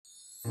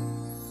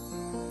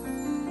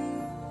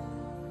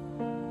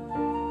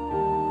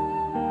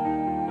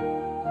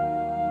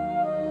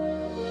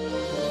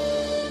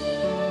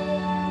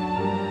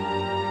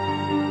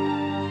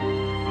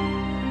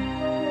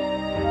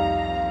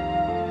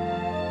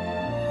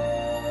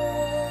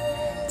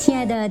亲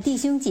爱的弟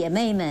兄姐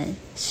妹们，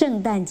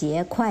圣诞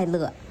节快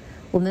乐！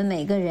我们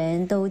每个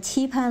人都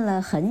期盼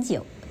了很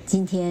久，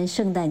今天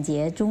圣诞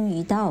节终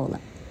于到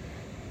了。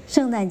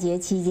圣诞节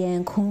期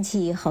间，空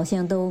气好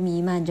像都弥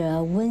漫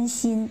着温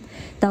馨，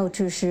到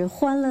处是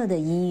欢乐的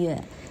音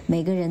乐，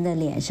每个人的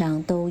脸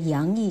上都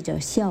洋溢着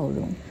笑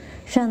容。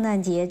圣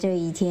诞节这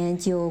一天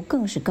就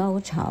更是高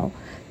潮，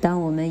当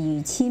我们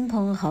与亲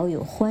朋好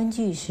友欢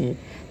聚时，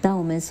当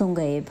我们送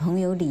给朋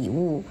友礼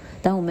物，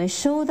当我们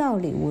收到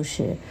礼物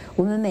时，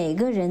我们每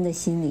个人的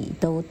心里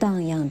都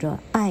荡漾着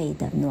爱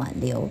的暖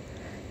流。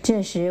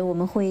这时我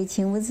们会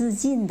情不自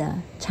禁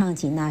地唱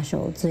起那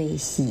首最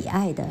喜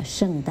爱的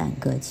圣诞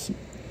歌曲。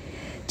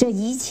这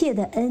一切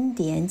的恩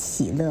典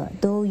喜乐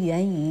都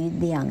源于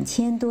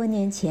2000多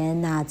年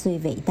前那最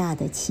伟大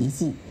的奇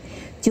迹，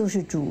就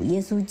是主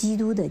耶稣基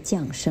督的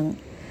降生。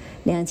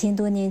2000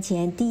多年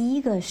前第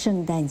一个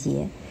圣诞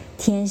节，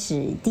天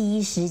使第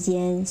一时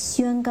间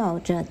宣告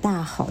这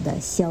大好的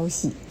消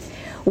息：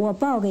我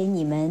报给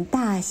你们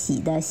大喜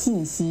的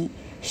信息，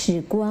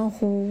是关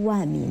乎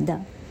万民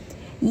的。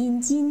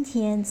因今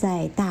天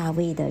在大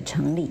卫的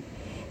城里，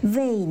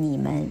为你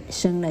们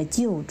生了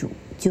救主，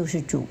就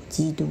是主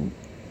基督。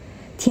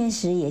天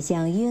使也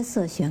向约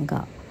瑟宣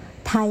告，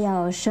他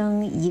要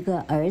生一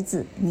个儿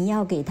子，你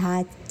要给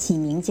他起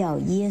名叫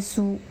耶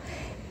稣，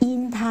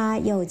因他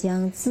要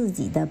将自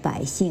己的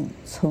百姓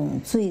从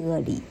罪恶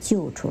里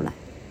救出来。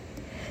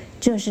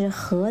这是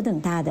何等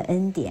大的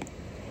恩典！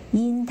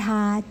因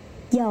他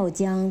要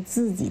将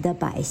自己的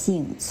百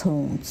姓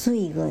从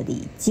罪恶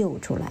里救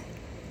出来。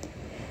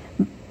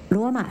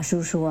罗马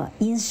书说，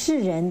因世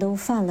人都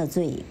犯了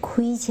罪，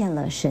亏欠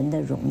了神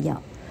的荣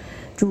耀。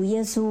主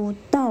耶稣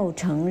道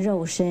成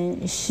肉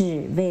身，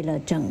是为了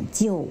拯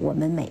救我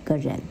们每个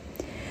人。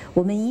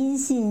我们因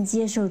信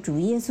接受主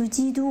耶稣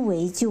基督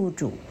为救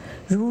主，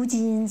如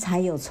今才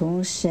有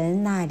从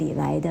神那里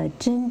来的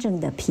真正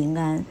的平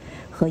安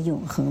和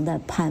永恒的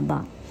盼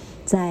望。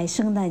在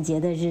圣诞节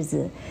的日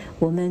子，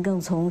我们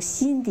更从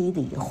心底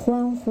里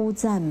欢呼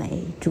赞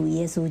美主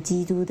耶稣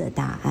基督的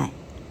大爱。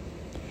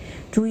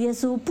主耶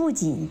稣不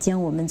仅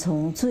将我们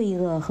从罪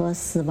恶和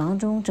死亡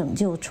中拯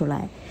救出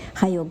来，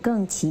还有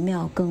更奇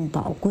妙、更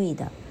宝贵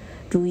的。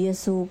主耶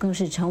稣更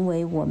是成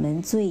为我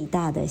们最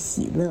大的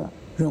喜乐、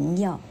荣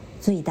耀、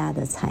最大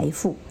的财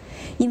富，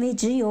因为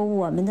只有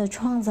我们的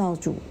创造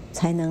主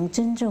才能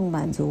真正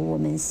满足我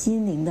们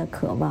心灵的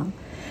渴望。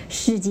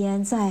世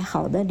间再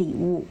好的礼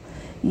物，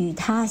与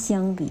他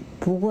相比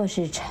不过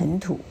是尘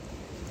土。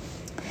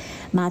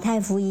马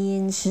太福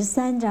音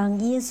13章，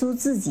耶稣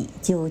自己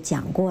就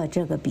讲过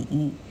这个比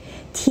喻：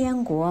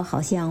天国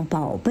好像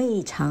宝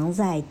贝藏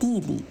在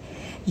地里，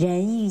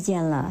人遇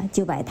见了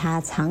就把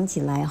它藏起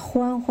来，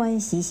欢欢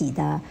喜喜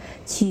的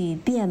去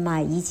变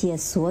卖一切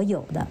所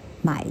有的，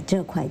买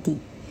这块地。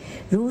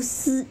如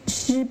诗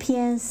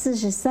篇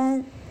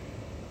43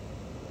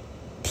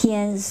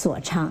篇所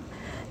唱：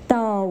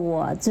到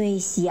我最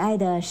喜爱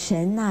的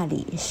神那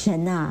里，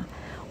神啊，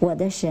我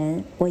的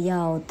神，我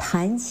要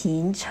弹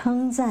琴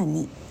称赞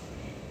你。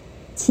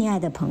亲爱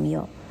的朋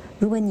友，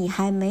如果你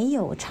还没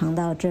有尝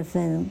到这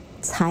份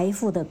财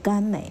富的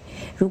甘美，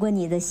如果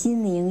你的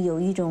心灵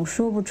有一种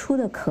说不出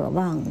的渴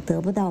望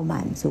得不到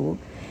满足，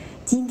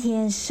今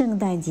天圣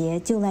诞节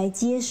就来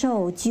接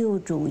受救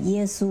主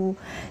耶稣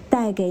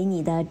带给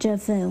你的这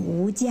份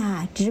无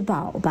价之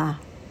宝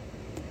吧。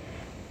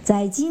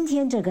在今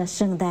天这个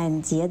圣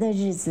诞节的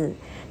日子，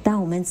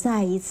当我们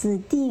再一次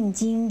定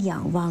睛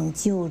仰望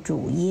救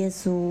主耶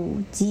稣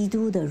基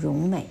督的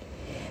荣美，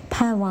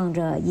盼望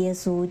着耶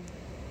稣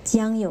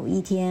将有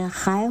一天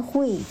还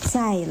会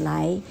再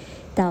来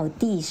到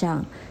地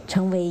上，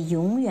成为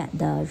永远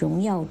的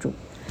荣耀主。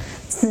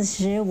此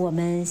时我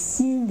们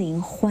心灵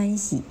欢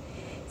喜，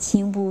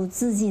情不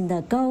自禁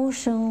地高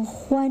声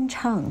欢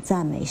唱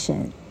赞美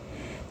神。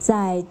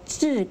在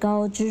至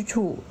高之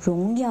处，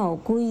荣耀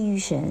归于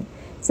神，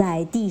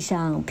在地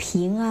上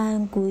平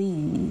安归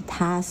于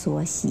他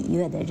所喜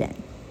悦的人。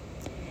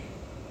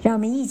让我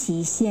们一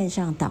起献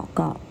上祷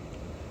告。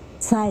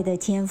慈爱的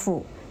天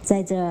父，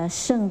在这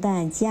圣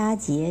诞佳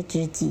节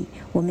之际，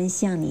我们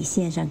向你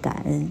献上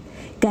感恩，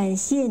感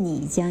谢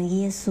你将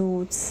耶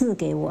稣赐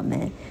给我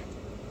们，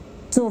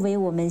作为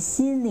我们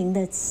心灵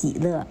的喜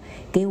乐，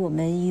给我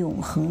们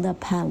永恒的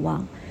盼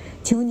望。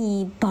求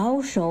你保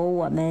守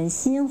我们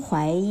心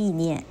怀意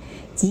念，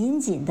紧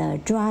紧地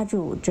抓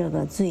住这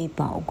个最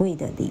宝贵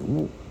的礼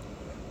物。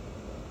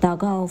祷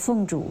告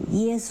奉主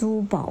耶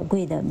稣宝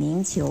贵的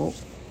名求，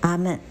阿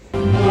们。